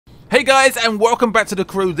Hey guys, and welcome back to the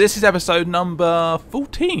crew. This is episode number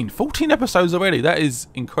 14. 14 episodes already. That is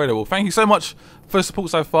incredible. Thank you so much for the support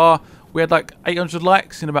so far. We had like 800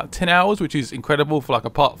 likes in about 10 hours, which is incredible for like a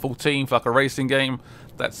part 14, for like a racing game.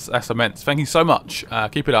 That's immense. Thank you so much.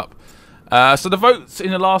 Keep it up. So the votes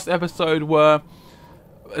in the last episode were...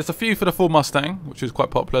 There's a few for the Ford Mustang, which is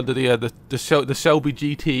quite popular. The Shelby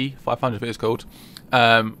GT 500, I think it's called.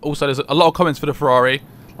 Also, there's a lot of comments for the Ferrari.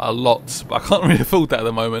 A lot, but I can't really afford that at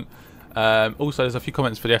the moment. Also, there's a few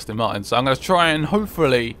comments for the Aston Martin, so I'm going to try and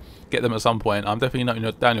hopefully get them at some point. I'm definitely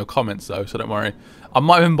noting down your comments though, so don't worry. I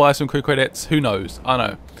might even buy some crew credits. Who knows? I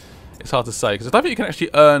know. It's hard to say because I don't think you can actually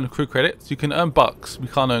earn crew credits. You can earn bucks. We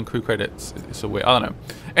can't earn crew credits. It's a weird. I don't know.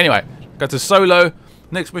 Anyway, go to solo.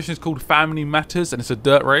 Next mission is called Family Matters, and it's a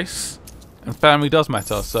dirt race. And family does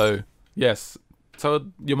matter. So yes, tell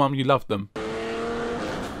your mum you love them.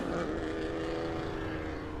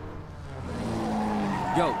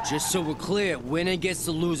 Yo, just so we're clear, winner gets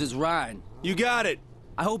to lose his ride. You got it.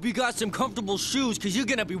 I hope you got some comfortable shoes, because you're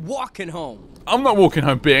going to be walking home. I'm not walking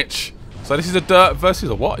home, bitch. So this is a dirt versus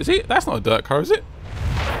a what? Is it? That's not a dirt car, is it?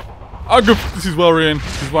 Oh, good. This is worrying.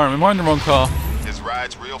 This is worrying. Am I in the wrong car? His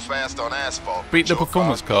ride's real fast on asphalt. Beat the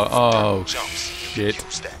performance car. Oh, shit.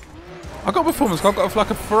 I got a performance car. I've got like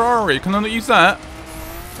a Ferrari. Can I not use that?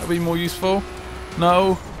 That'd be more useful.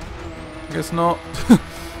 No. I guess not.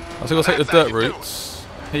 I still got to take the dirt routes.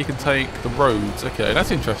 Here you can take the roads. Okay, that's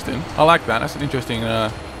interesting. I like that. That's an interesting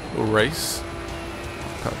little race.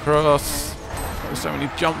 Cut across. There's so many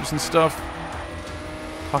jumps and stuff.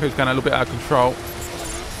 Parker's going a little bit out of control.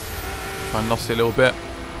 Try and lost it a little bit.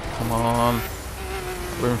 Come on.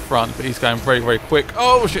 We're in front, but he's going very, very quick.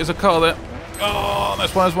 Oh shit, there's a car there. Oh,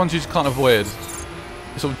 that's one of those ones you just can't avoid.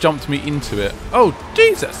 It sort of jumped me into it. Oh,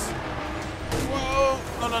 Jesus.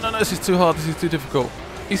 Whoa. No, this is too hard. This is too difficult.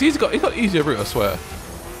 He's got easier route, I swear.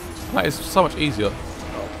 That is so much easier.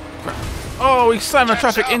 Oh, crap. Oh, he slammed the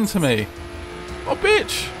traffic into me. Oh,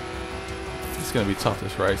 bitch. This is going to be tough,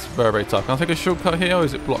 this race. Very, very tough. Can I take a shortcut here, or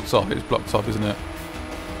is it blocked off? It's blocked off, isn't it?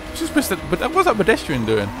 Just missed it. But what's that pedestrian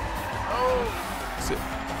doing? Oh. That's it.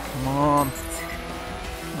 Come on.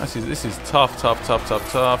 This is tough.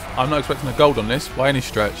 I'm not expecting a gold on this by any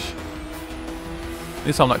stretch.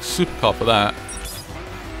 This I'm like supercar for that.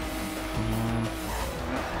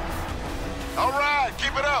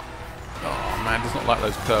 Keep it up. Oh man, it's not like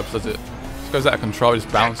those curbs, does it? Just goes out of control,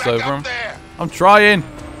 just bounce over them. I'm trying.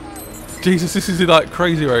 Jesus, this is like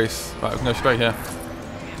crazy race. Right, we can go straight here.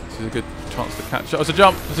 This is a good chance to catch. Oh, it's a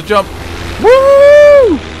jump. It's a jump.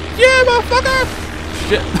 Woo! Yeah, motherfucker!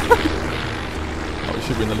 Shit. Oh, we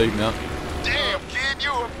should be in the lead now. Damn, kid,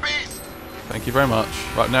 you a beast. Thank you very much.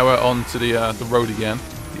 Right, now we're on to the road again,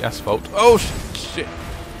 the asphalt. Oh shit!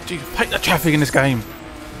 Jesus, hate the traffic in this game.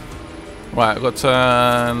 Right, I've got to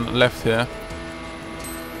turn left here.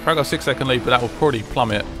 Probably got a 6-second lead, but that will probably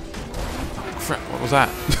plummet. Oh, crap, what was that?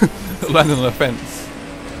 Landed on the fence.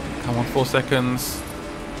 Come on, 4 seconds.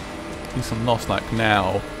 Need some loss like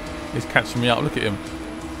now. He's catching me up, look at him.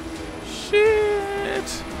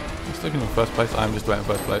 Shit! I'm still in first place. I'm just about in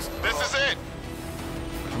first place. This is it!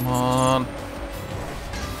 Come on.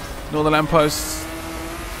 Ignore the lampposts.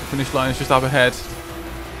 The finish line is just up ahead.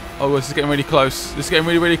 Oh, this is getting really close. This is getting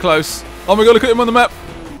really, really close. Oh my god, look at him on the map.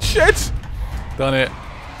 Shit! Done it.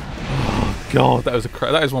 Oh god, that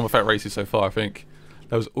is one of my favourite races so far, I think.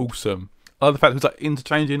 That was awesome. I love the fact it was like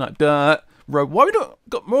interchanging, like dirt, road. Why have we not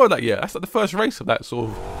got more of that yet? That's like the first race of that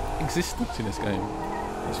sort of existence in this game.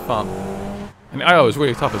 It's fun. And the AO is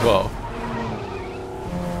really tough as well.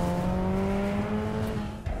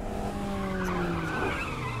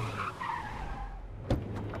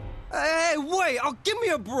 Hey, wait! Give me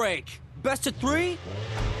a break! Best of 3?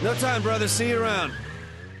 No time, brother. See you around.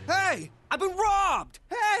 Hey! I've been robbed!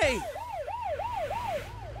 Hey!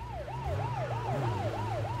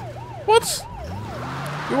 What?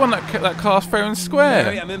 You won that car fair and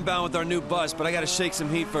square. Hey, I'm inbound with our new bus, but I gotta shake some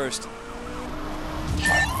heat first.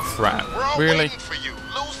 Crap. We're all Really? waiting for you.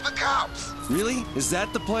 Lose the cops. Really? Is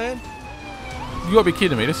that the plan? You gotta be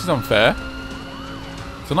kidding me. This is unfair.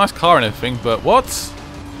 It's a nice car and everything, but what?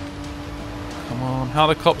 Come on, how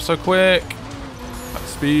are the cops so quick? At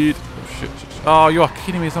speed. Oh, shit. Oh, you are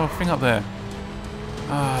kidding me. There's another thing up there.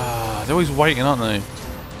 Ah, they're always waiting, aren't they?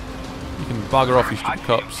 You can bugger off, you stupid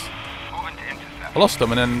cops. I lost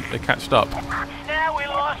them and then they catched up. Now we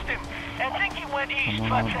lost him. I think he went east,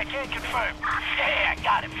 but I can't confirm. Yeah, I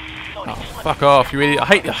got him. Oh, fuck off, you idiot. I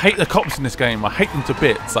hate the cops in this game. I hate them to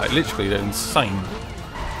bits. Like, literally, they're insane.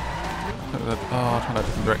 Oh, I'm trying to go a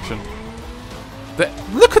different direction.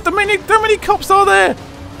 Look at how many cops are there!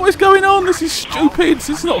 What is going on? This is stupid. This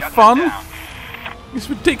is not fun. It's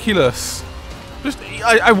ridiculous. Just,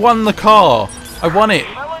 I won the car. I won it.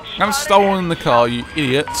 I haven't stolen the car, you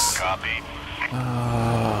idiots. Copy.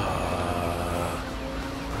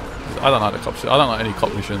 I don't like the cops. I don't like any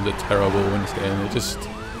cop missions. They're terrible in this game. They just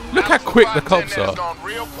look how quick the cops are. Gone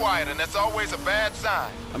real quiet, and that's always a bad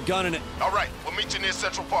sign. I'm gunning it. All right, we'll meet you near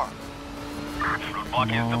Central Park. Roadblock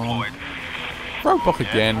is deployed. Roadblock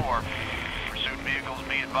again. Pursuit vehicles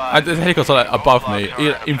be advised. There's a helicopter like above me,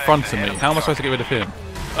 in front of me. How am I supposed to get rid of him?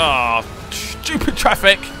 Ah, stupid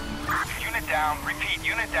traffic. Unit down. Repeat.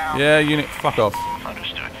 Unit down. Yeah, unit, fuck off.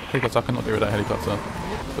 Understood. Helicopter, I cannot get rid of that helicopter.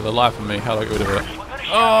 For the life of me, how do I get rid of it?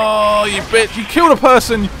 Oh, you bitch! You killed a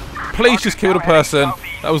person! Please just kill the person.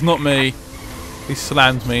 That was not me. He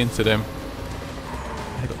slammed me into them.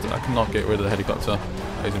 Helicopter, I cannot get rid of the helicopter.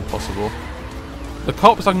 That is impossible. The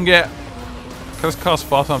cops I can get. Because car's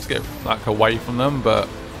fast enough to get like away from them, but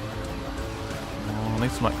oh, I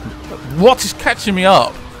need some like. What is catching me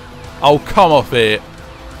up? Oh, come off it.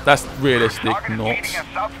 That's realistic, not.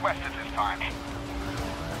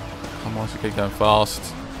 Come on, so keep going fast.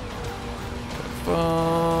 Go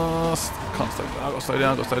fast. Can't slow down. I've got to slow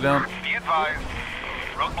down. I've got to slow down. Be advised.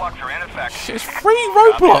 Roadblocks are in effect. Shit, it's 3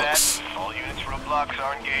 roadblocks. All units roadblocks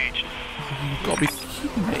are engaged. You've got to be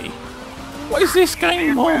kidding me. What is this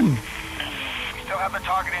game on? We still have the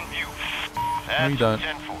target in view. No, you don't.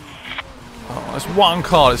 10-4. Oh, there's one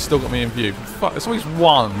car that's still got me in view. Fuck, there's always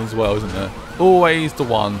one as well, isn't there? Always the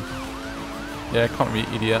one. Yeah, can't be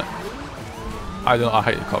an idiot. I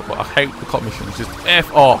hate the cop. I hate the cop missions. Just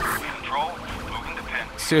F off. Control, moving to pin.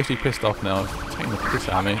 Seriously pissed off now. It's taking the piss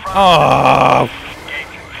out of me. Oh!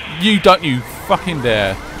 You don't you fucking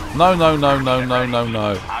dare. No, no, no, no, no, no,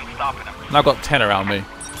 no. I'm stopping him. Now I've got 10 around me.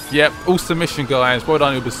 Yep, awesome mission, guys. Well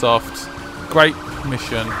done, Ubisoft. Great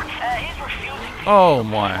mission. He's refusing to Oh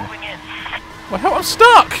my. moving in. What the hell? I'm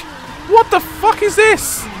stuck! What the fuck is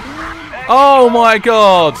this? Oh my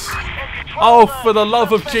god! Oh, for the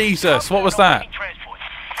love of Jesus. What was that?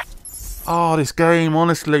 Oh, this game,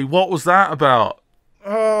 honestly. What was that about?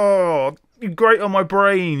 Oh, you grate on my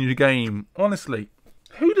brain, you game. Honestly.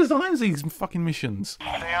 Who designs these fucking missions?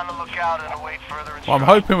 Stay on the lookout and await further Well, I'm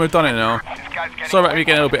hoping we've done it now. This guy's getting Sorry about me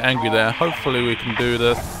getting a little bit angry there. Hopefully we can do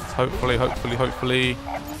this. Hopefully.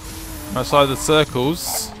 Outside the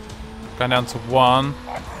circles. Going down to 1.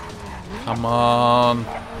 Come on.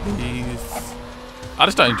 Please. I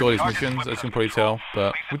just don't enjoy these missions, as you can probably tell.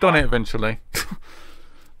 But we've done it eventually.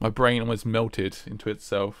 My brain almost melted into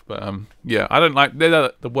itself. But yeah, I don't like...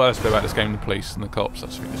 They're the worst bit about this game, the police and the cops.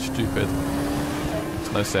 That's really stupid.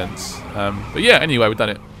 Makes no sense. But yeah, anyway, we've done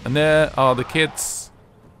it. And there are the kids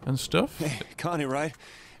and stuff. Hey, Connie, right?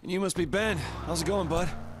 And you must be Ben. How's it going, bud?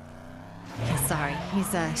 Sorry, he's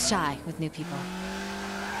shy with new people.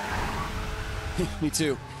 Me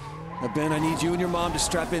too. Now, Ben, I need you and your mom to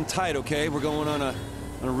strap in tight, okay? We're going on a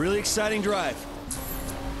really exciting drive.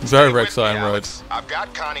 Very exciting road. I've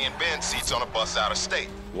got Connie and Ben seats on a bus out of state.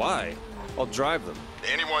 Why? I'll drive them.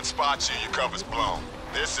 Anyone spots you, your cover's blown.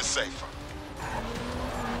 This is safer.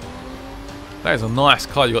 That is a nice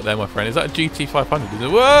car you got there, my friend. Is that a GT500? Is it?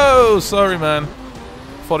 Whoa! Sorry, man.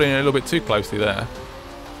 Following it a little bit too closely there.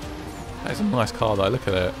 That is a nice car, though. Look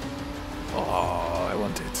at it. Oh, I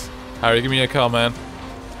want it. Harry, give me your car, man.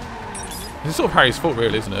 It's sort of Harry's fault,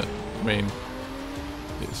 really, isn't it? I mean,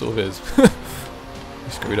 it sort of is.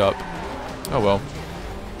 He screwed up. Oh, well.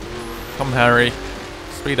 Come on, Harry.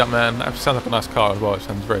 Speed up, man. That sounds like a nice car as well. It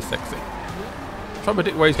sounds very sexy. Trying to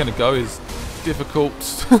predict where he's going to go is difficult.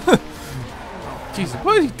 Jesus,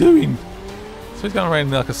 what is he doing? So he's going around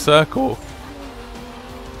in like a circle.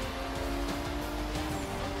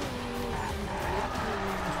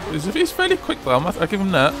 He's fairly quick though, I'll give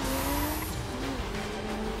him that.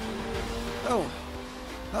 Oh,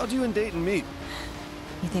 how'd you and Dayton meet?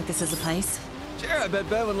 You think this is the place? Sure, I bet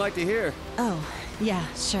Ben would like to hear. Oh, yeah,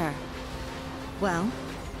 sure. Well,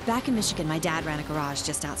 back in Michigan, my dad ran a garage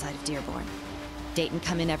just outside of Dearborn. Dayton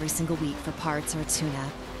come in every single week for parts or a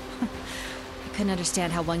tune-up. I couldn't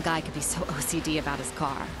understand how one guy could be so OCD about his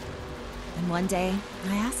car. And one day,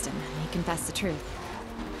 I asked him, and he confessed the truth.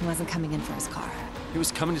 He wasn't coming in for his car. He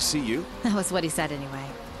was coming to see you? That was what he said anyway.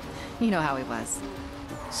 You know how he was.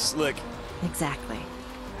 Slick. Exactly.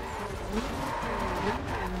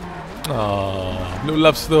 Oh, little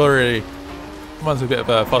love story. Reminds me a bit of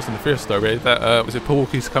a Fast and the Furious story. That was it. Paul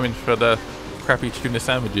Walker's coming for the crappy tuna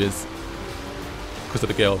sandwiches because of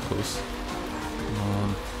the girl, of course. Come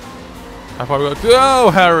on. How far we got? Oh,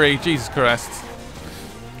 Harry! Jesus Christ!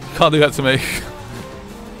 You can't do that to me.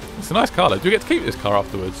 It's a nice car, though. Do we get to keep this car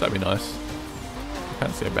afterwards? That'd be nice. I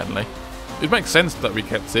can't see a Bentley. It makes sense that we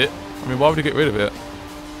kept it. I mean, why would we get rid of it?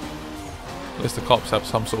 Unless the cops have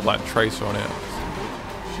some sort of like tracer on it.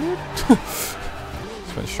 Just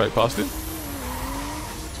went straight past it.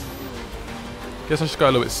 Guess I should go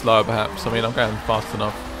a little bit slower perhaps. I mean, I'm going fast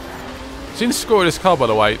enough. Seen the score of this car by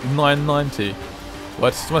the way, 990. Well,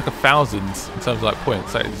 it's like 1,000 in terms of like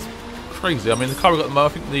points. That is crazy. I mean, the car we got at the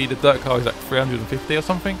moment, I think the dirt car is like 350 or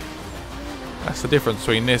something. That's the difference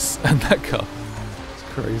between this and that car. It's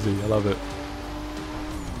crazy. I love it.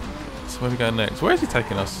 So where are we going next? Where is he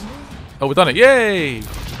taking us? Oh, we've done it. Yay!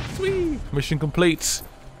 Sweet! Mission complete.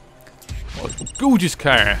 What a gorgeous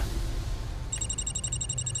car.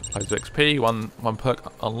 Loads of XP. One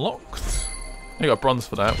perk unlocked. You got bronze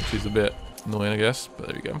for that, which is a bit annoying, I guess. But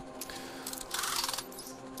there we go.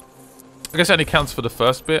 I guess it only counts for the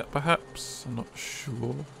first bit, perhaps. I'm not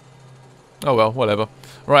sure. Oh well, whatever.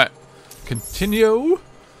 Right, continue.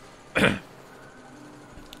 that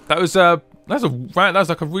was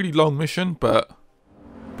like a really long mission, but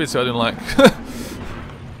bits I didn't like.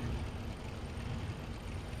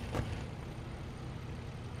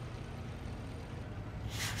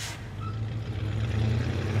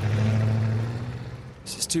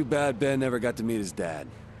 It's just too bad Ben never got to meet his dad.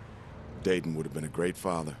 Dayton would have been a great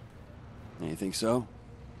father. You think so?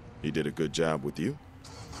 He did a good job with you.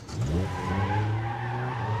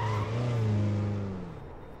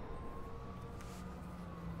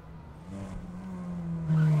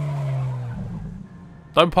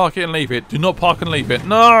 Don't park it and leave it. Do not park and leave it.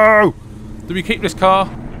 No! Do we keep this car?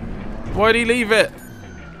 Why did he leave it?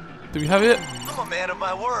 Do we have it? I'm a man of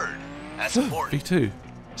my word. That's important. V2.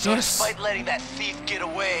 So Yes. despite letting that thief get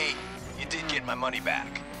away, you did get my money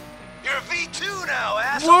back. You're a V2 now,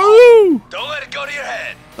 asshole! Woo! Don't let it go to your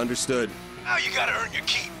head. Understood. Now you gotta earn your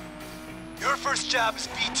keep. Your first job as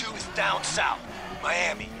V2 is down south,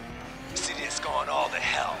 Miami. The city has gone all to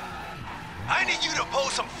hell. I need you to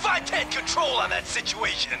pose some 510 control on that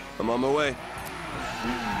situation. I'm on my way.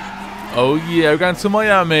 Oh yeah, we're going to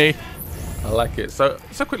Miami. I like it. So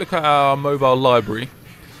let's have a quick look at our mobile library.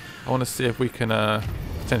 I want to see if we can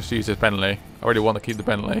potentially use this Bentley. I really want to keep the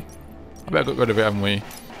Bentley. I better get rid of it, haven't we?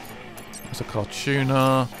 It's a car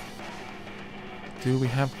tuner. Do we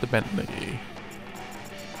have the Bentley?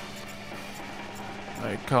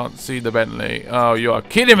 I can't see the Bentley. Oh, you are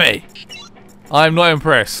kidding me! I'm not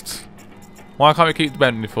impressed. Why can't we keep the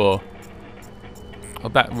Bentley for? Oh,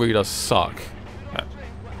 that really does suck. That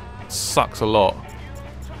sucks a lot.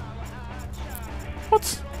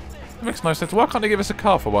 What? That makes no sense. Why can't they give us a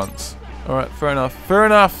car for once? Alright, fair enough. Fair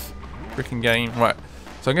enough! Freaking game. Right.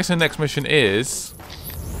 So I'm guessing the next mission is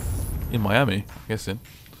in Miami, I'm guessing.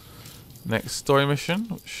 Next story mission,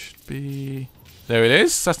 which should be... There it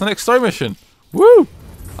is. That's the next story mission. Woo!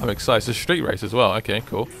 I'm excited. It's a street race as well. Okay,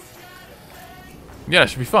 cool. Yeah, it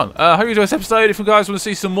should be fun. I hope you enjoyed this episode. If you guys want to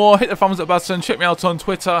see some more, hit the thumbs up button. Check me out on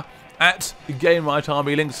Twitter at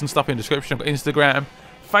GameRightArmy. Links and stuff in the description. I've got Instagram,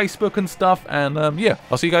 Facebook and stuff. And yeah,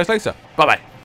 I'll see you guys later. Bye-bye.